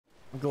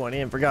I'm going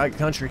in for God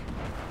Country.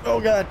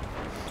 Oh God.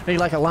 I need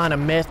like a line of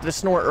meth to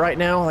snort right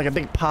now, like a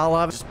big pile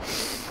of it.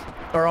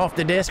 Or off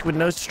the desk with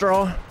no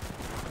straw.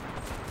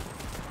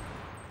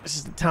 This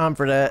is the time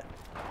for that.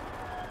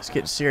 It's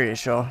getting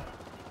serious, y'all. I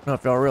don't know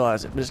if y'all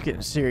realize it, but it's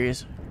getting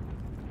serious.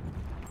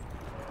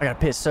 I got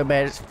pissed so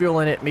bad, it's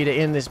fueling at me to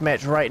end this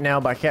match right now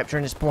by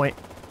capturing this point.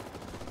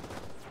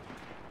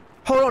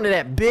 Hold on to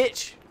that,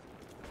 bitch!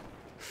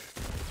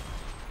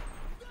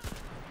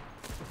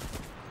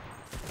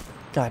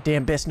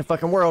 Goddamn, best in the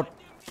fucking world.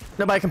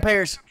 Nobody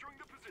compares.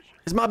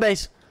 It's my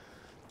base.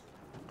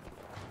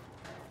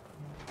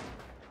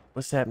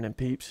 What's happening,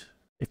 peeps?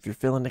 If you're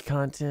feeling the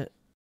content,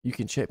 you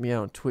can check me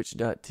out on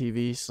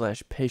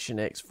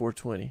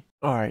twitch.tv/patientx420.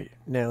 Alright,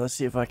 now let's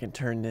see if I can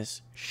turn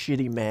this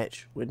shitty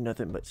match with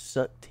nothing but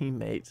suck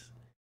teammates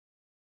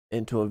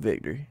into a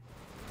victory.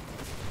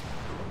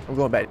 I'm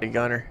going back to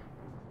Gunner.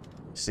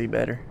 See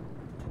better.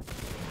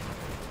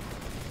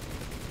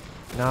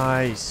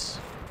 Nice.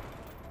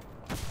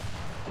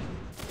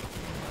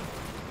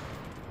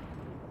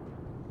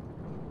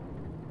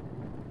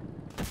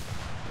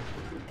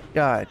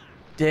 God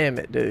damn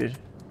it, dude.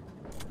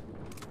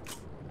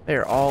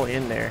 They're all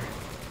in there.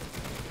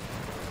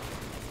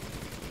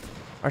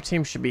 Our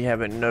team should be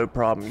having no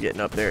problem getting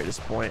up there at this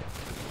point.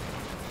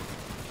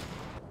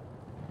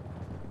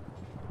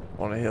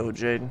 On a hill,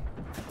 Jaden.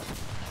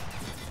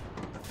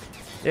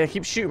 Yeah,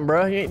 keep shooting,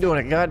 bro. You ain't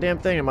doing a goddamn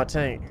thing in my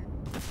tank.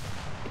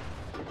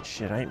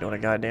 Shit, I ain't doing a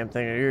goddamn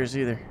thing in yours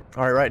either.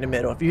 Alright, right in the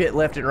middle. If you hit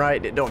left and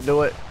right, don't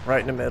do it.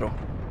 Right in the middle.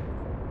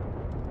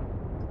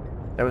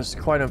 That was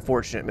quite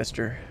unfortunate,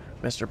 Mr.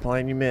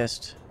 Plane. You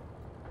missed.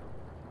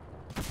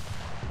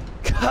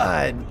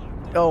 God.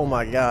 Oh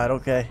my God.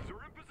 Okay.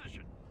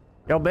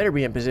 Y'all better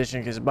be in position,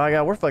 because by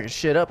God, we're fucking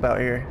shit up out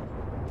here.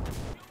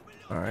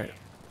 Alright.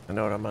 I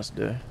know what I must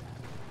do.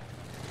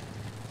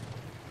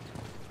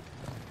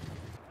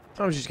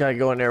 Sometimes you just gotta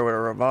go in there with a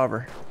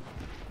revolver.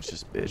 It's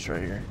this bitch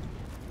right here.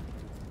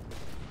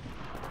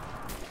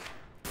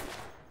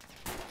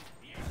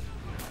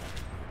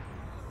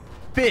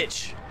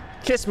 Bitch!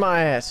 Kiss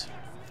my ass.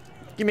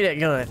 Give me that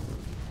gun.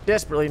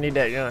 Desperately need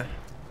that gun.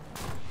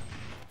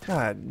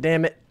 God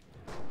damn it.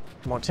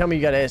 Come on, tell me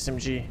you got an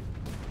SMG.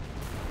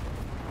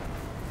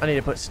 I need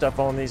to put stuff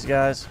on these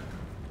guys.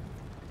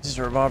 This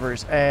revolver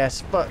is ass.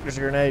 Fuck, there's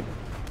a grenade.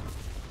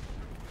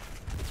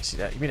 See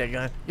that? Give me that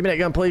gun. Give me that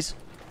gun, please.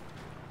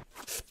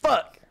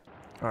 Fuck!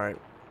 Alright.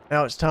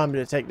 Now it's time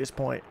to take this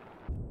point.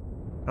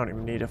 I don't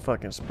even need a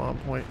fucking spawn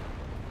point.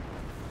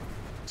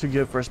 Too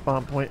good for a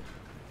spawn point.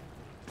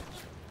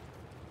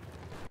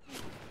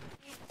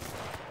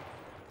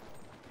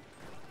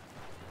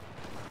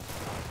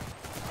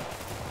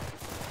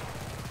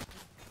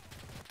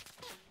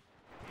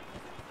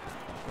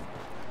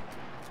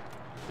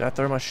 Did I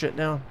throw my shit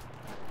down?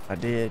 I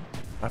did.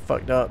 I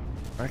fucked up.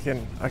 I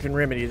can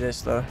remedy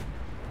this though.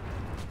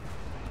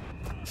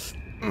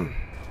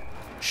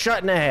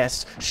 Shot in the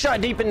ass. Shot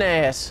deep in the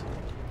ass.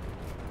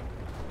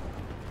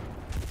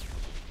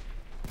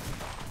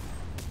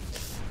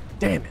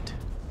 Damn it.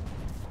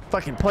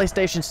 Fucking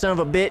PlayStation son of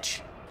a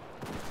bitch.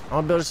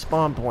 I'll build a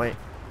spawn point.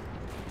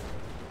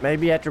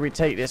 Maybe after we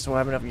take this we'll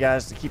have enough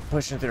guys to keep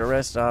pushing through the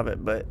rest of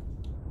it, but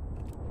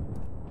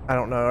I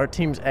don't know. Our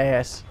team's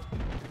ass.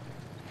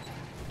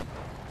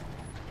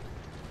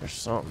 There's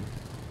something.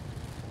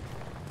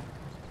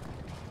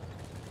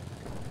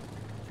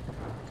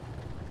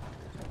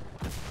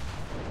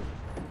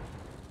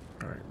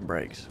 Alright,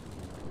 brakes.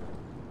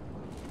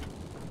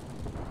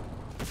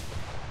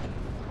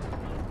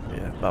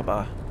 Yeah,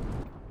 bye-bye.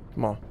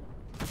 Come on.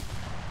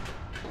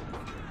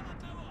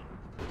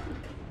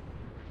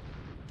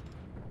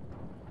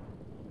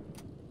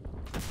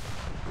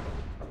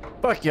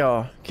 Fuck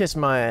y'all. Kiss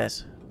my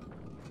ass.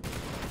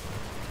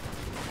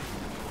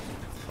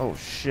 Oh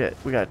shit,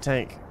 we got a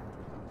tank.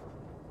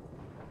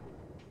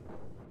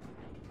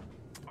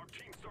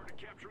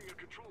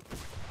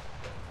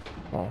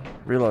 Oh,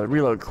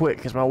 reload quick,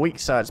 because my weak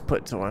side's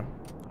put to him.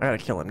 I gotta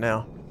kill him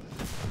now.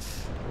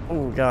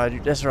 Oh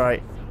God, that's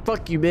right.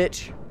 Fuck you,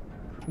 bitch.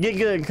 Get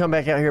good and come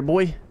back out here,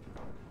 boy.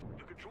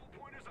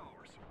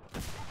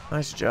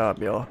 Nice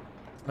job, y'all.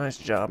 Nice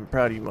job. I'm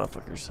proud of you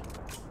motherfuckers.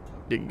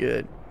 Did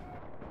good.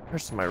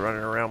 There's somebody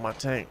running around my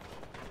tank.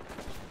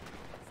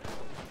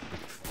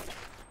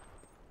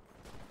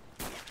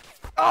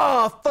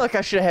 Oh, fuck,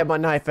 I should have had my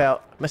knife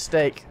out.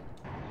 Mistake.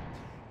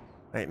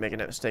 I ain't making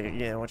that mistake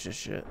again. Watch this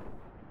shit.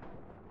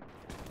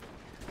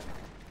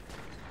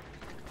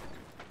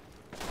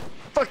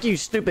 Fuck you,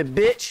 stupid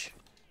bitch.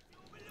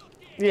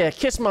 Yeah,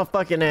 kiss my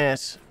fucking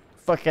ass.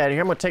 Fuck out of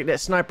here. I'm gonna take that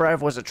sniper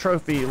rifle as a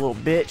trophy, you little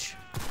bitch.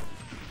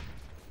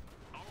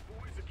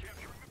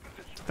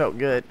 Felt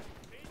good.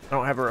 I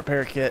don't have a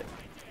repair kit.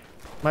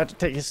 I have to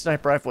take his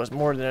sniper rifle as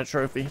more than a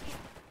trophy.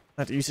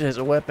 I have to use it as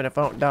a weapon if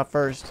I don't die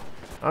first.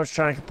 I was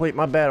trying to complete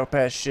my battle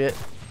pass shit.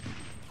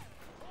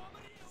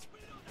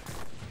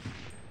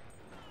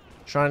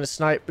 Trying to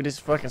snipe with this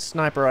fucking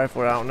sniper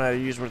rifle I don't know how to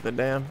use worth a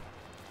damn.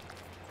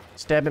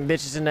 Stabbing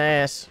bitches in the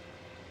ass.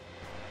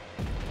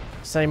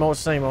 Same old,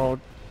 same old.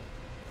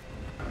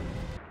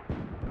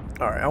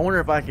 Alright, I wonder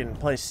if I can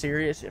play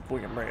serious, if we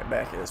can bring it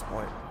back at this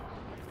point.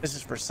 This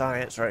is for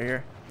science right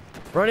here.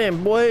 Run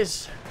in,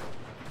 boys.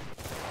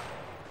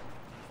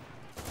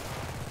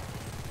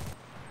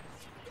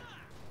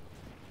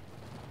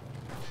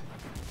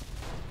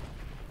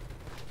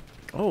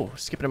 Oh,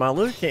 skipping to my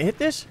loot. Can't hit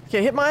this?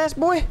 Can't hit my ass,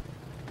 boy?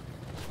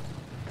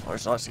 Oh,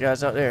 there's lots of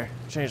guys out there.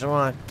 Change their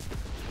mind.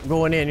 I'm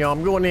going in, y'all.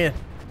 I'm going in.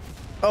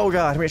 Oh,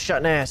 God. I'm getting shot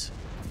in the ass.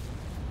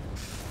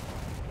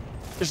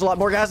 There's a lot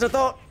more guys than I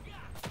thought.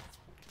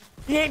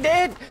 He ain't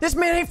dead. This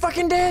man ain't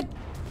fucking dead.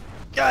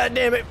 God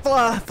damn it.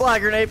 Fly. Fly,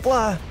 grenade.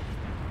 Fly.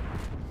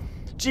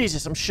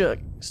 Jesus, I'm shook.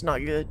 It's not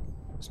good.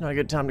 It's not a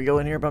good time to go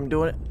in here, but I'm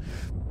doing it.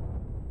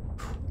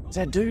 Is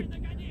that a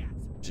dude?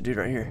 It's a dude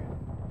right here.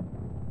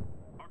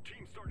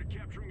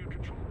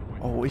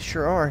 Oh, we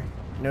sure are.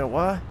 You know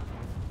why?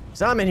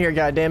 Cause I'm in here,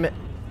 goddammit.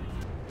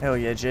 Hell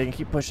yeah, Jake.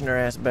 Keep pushing their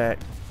ass back.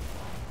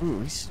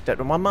 Ooh, you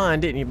stepped on my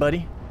mind, didn't you,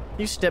 buddy?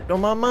 You stepped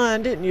on my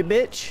mind, didn't you,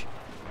 bitch?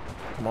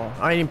 Come on.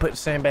 I ain't even putting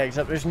sandbags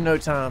up. There's no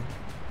time.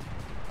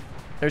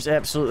 There's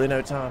absolutely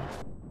no time.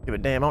 Give a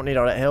damn. I don't need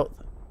all that health.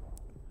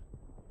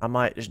 I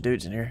might. There's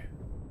dudes in here.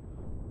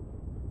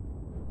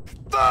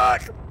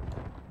 Fuck!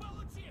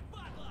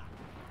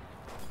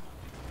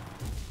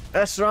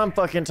 That's what I'm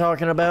fucking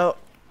talking about.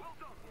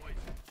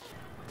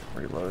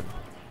 Reload.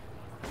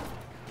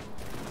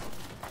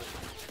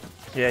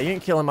 Yeah, you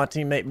ain't killing my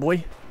teammate,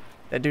 boy.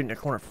 That dude in the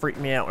corner freaked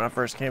me out when I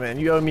first came in.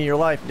 You owe me your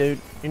life, dude.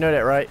 You know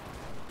that, right?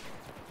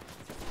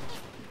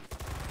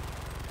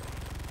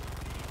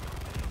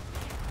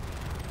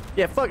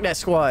 Yeah, fuck that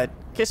squad.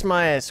 Kiss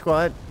my ass,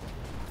 squad.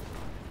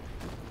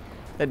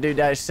 That dude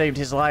that saved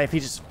his life. He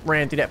just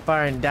ran through that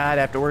fire and died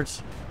afterwards.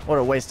 What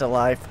a waste of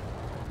life.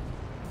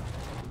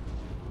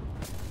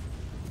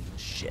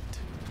 Shit.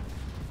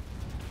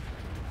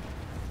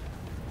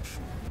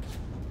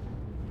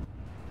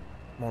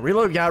 Come on,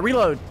 reload, guy,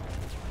 reload.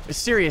 It's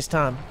serious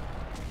time.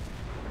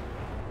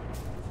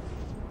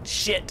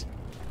 Shit.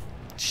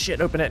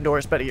 Shit, open that door.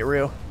 It's about to get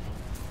real.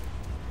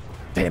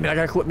 Damn it, I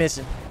gotta quit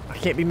missing. I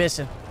can't be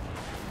missing.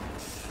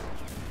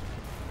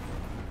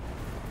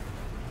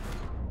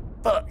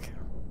 Fuck.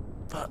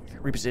 Fuck.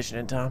 Reposition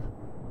in time.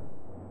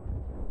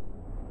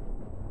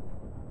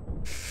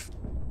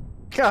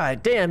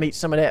 God damn, eat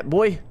some of that,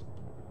 boy.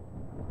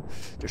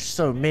 There's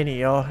so many,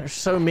 y'all. There's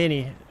so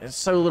many. And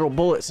so little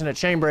bullets in a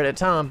chamber at a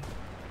time.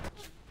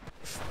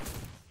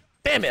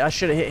 Damn it, I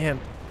should have hit him.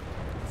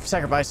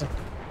 Sacrifice him.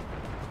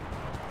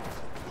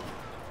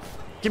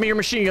 Give me your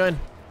machine gun.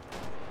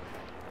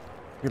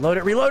 Reload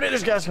it, reload it.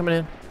 There's guys coming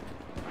in.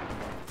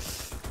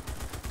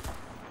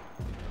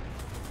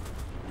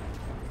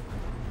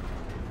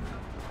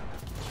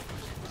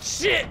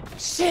 Shit,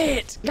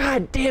 shit.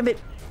 God damn it.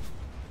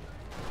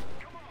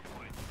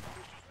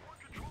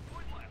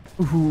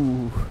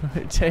 Ooh,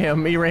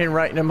 damn, me ran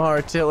right into my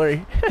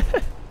artillery.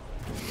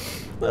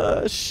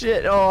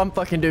 Shit. Oh, I'm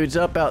fucking dudes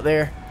up out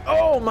there.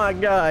 Oh my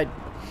god.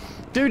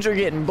 Dudes are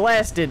getting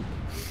blasted.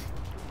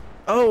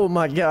 Oh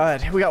my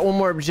god. We got one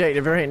more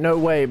objective. There ain't no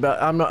way,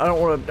 but I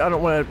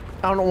don't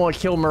want to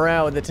kill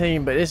morale with the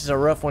team, but this is a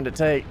rough one to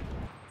take.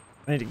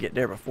 I need to get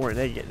there before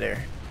they get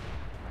there.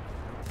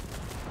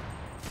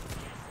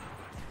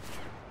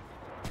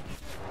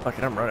 Fuck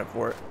it, I'm running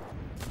for it.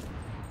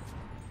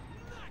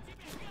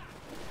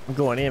 I'm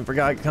going in for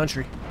God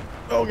country.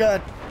 Oh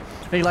god.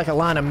 I need like a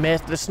line of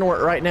meth to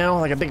snort right now,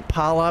 like a big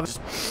pile of it.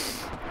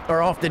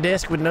 Or off the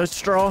desk with no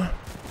straw.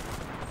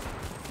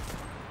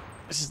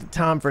 This is the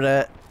time for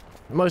that.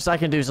 The most I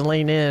can do is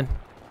lean in.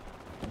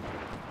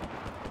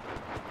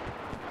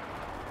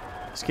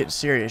 It's getting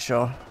serious,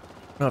 y'all. I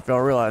don't know if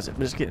y'all realize it,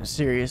 but it's getting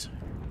serious.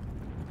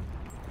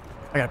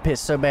 I gotta piss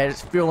so bad.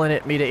 It's fueling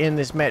at me to end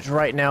this match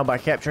right now by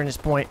capturing this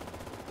point.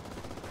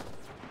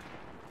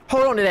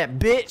 Hold on to that,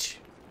 bitch!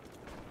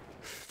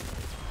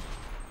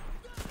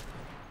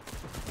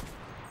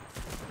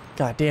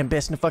 Goddamn,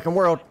 best in the fucking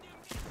world.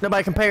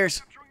 Nobody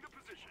compares.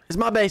 It's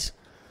my base.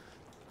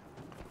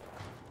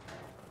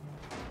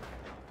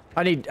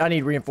 I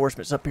need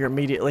reinforcements up here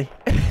immediately.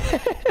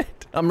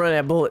 I'm running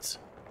out of bullets.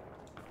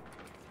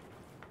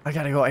 I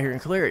gotta go out here and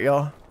clear it,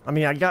 y'all. I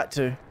mean, I got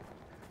to.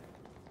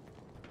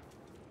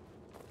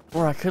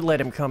 Or I could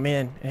let him come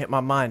in and hit my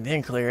mine,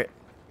 then clear it.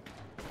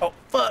 Oh,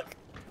 fuck.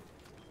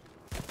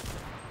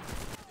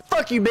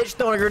 Fuck you, bitch,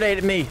 throwing a grenade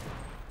at me.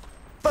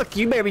 Fuck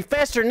you, better be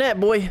faster than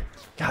that, boy.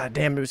 God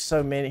damn, it was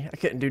so many. I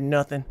couldn't do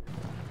nothing.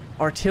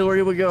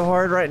 Artillery would go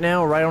hard right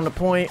now, right on the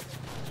point.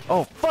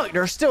 Oh, fuck,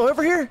 they're still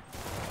over here?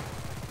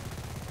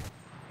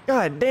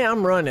 God damn,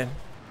 I'm running.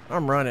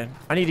 I'm running.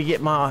 I need to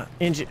get my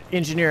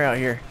engineer out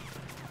here.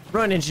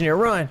 Run, engineer,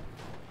 run.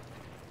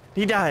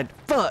 He died.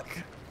 Fuck.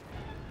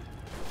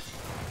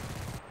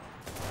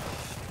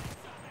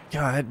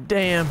 God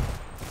damn.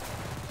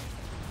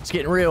 It's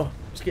getting real.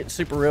 It's getting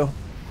super real.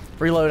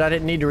 Reload. I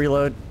didn't need to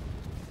reload.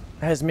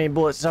 I had as many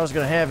bullets as I was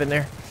going to have in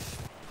there.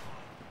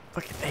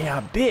 Fucking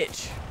AI,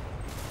 bitch.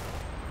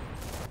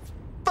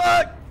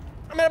 Fuck!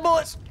 I'm out of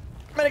bullets.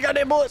 I'm out of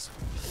goddamn bullets.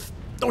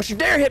 Don't you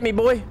dare hit me,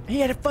 boy. He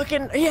had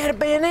a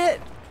bayonet.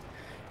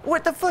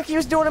 What the fuck he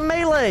was doing in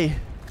melee?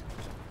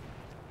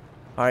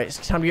 All right, it's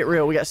time to get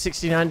real. We got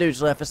 69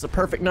 dudes left. It's the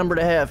perfect number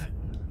to have.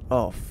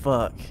 Oh,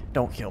 fuck.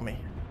 Don't kill me.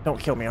 Don't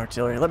kill me,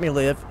 artillery. Let me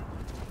live.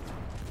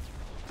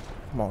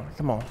 Come on,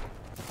 come on.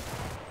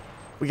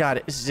 We got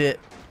it. This is it.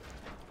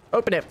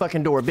 Open that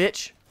fucking door,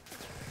 bitch.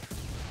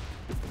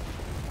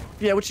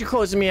 Yeah, what you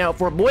closing me out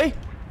for, boy?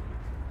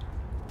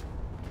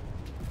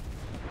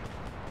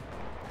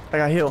 I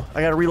gotta heal.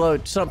 I gotta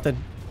reload something.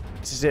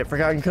 This is it.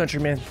 Forgotten Country,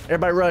 man.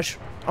 Everybody rush.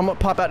 I'm gonna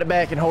pop out the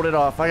back and hold it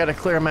off. I gotta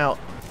clear them out.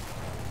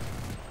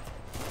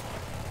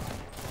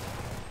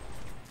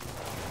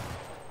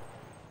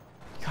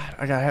 God,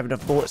 I gotta have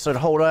enough bullets so to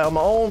hold out on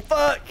my own.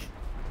 Fuck!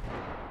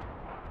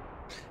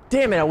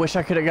 Damn it, I wish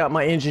I could have got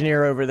my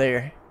engineer over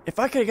there. If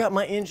I could have got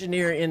my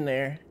engineer in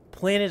there,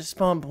 planted a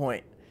spawn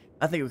point,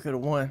 I think we could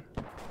have won.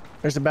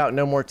 There's about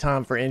no more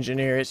time for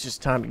engineer. It's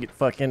just time to get the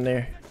fuck in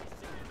there.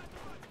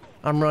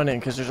 I'm running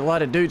because there's a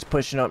lot of dudes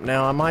pushing up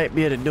now. I might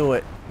be able to do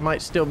it.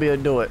 Might still be able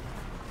to do it.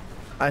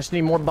 I just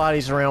need more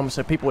bodies around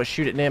so people would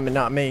shoot at them and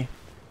not me.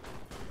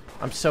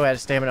 I'm so out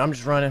of stamina. I'm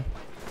just running.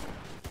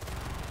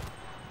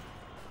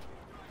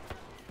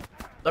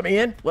 Let me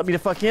in. Let me the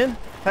fuck in.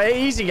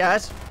 Hey, easy,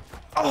 guys.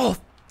 Oh,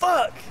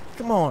 fuck.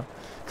 Come on.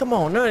 Come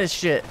on. None of this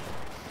shit.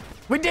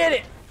 We did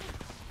it.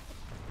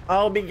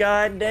 I'll be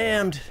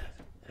goddamned.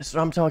 That's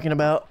what I'm talking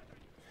about.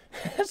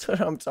 That's what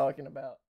I'm talking about.